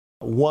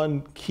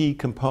One key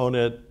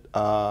component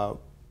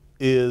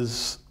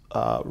is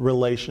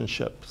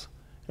relationships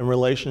and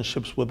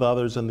relationships with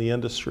others in the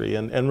industry.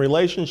 And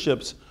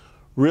relationships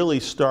really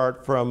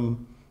start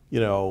from,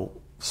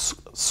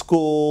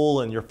 school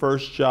and your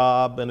first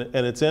job. And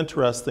it's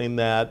interesting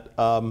that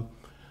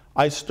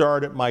I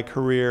started my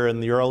career in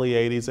the early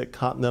 80s at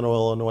Continental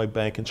Illinois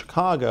Bank in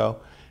Chicago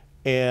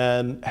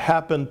and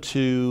happened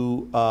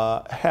to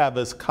have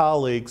as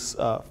colleagues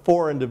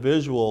four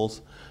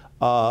individuals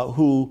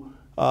who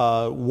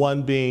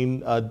one being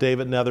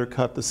David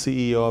Nethercutt, the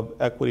CEO of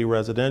Equity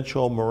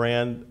Residential,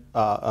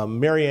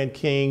 Marianne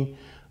King,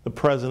 the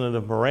president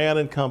of Moran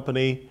and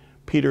Company,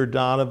 Peter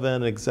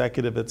Donovan,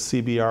 executive at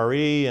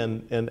CBRE,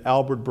 and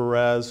Albert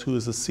Perez, who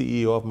is the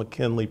CEO of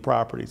McKinley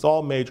Properties,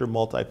 all major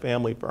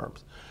multifamily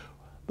firms.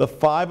 The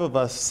five of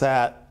us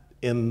sat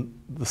in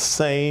the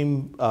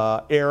same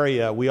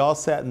area. We all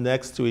sat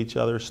next to each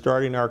other,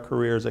 starting our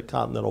careers at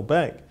Continental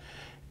Bank.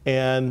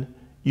 And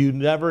you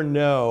never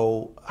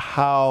know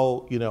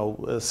how,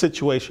 a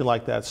situation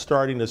like that,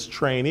 starting as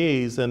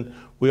trainees, and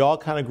we all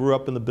kind of grew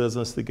up in the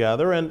business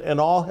together and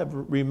all have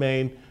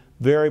remained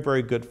very,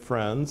 very good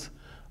friends.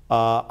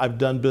 I've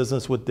done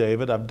business with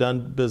David, I've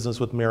done business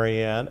with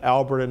Marianne.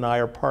 Albert and I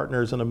are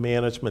partners in a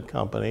management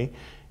company.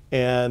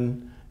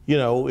 And,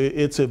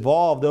 it's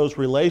evolved. Those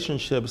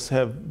relationships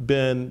have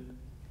been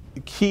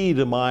key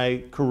to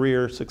my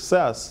career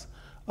success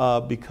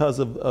because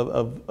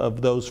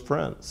of those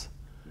friends.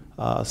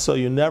 So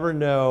you never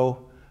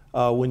know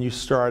when you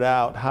start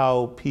out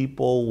how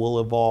people will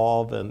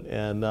evolve,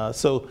 and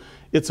so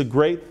it's a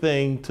great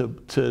thing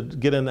to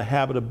get in the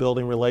habit of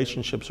building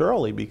relationships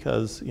early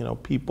because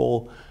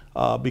people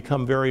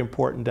become very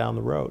important down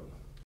the road.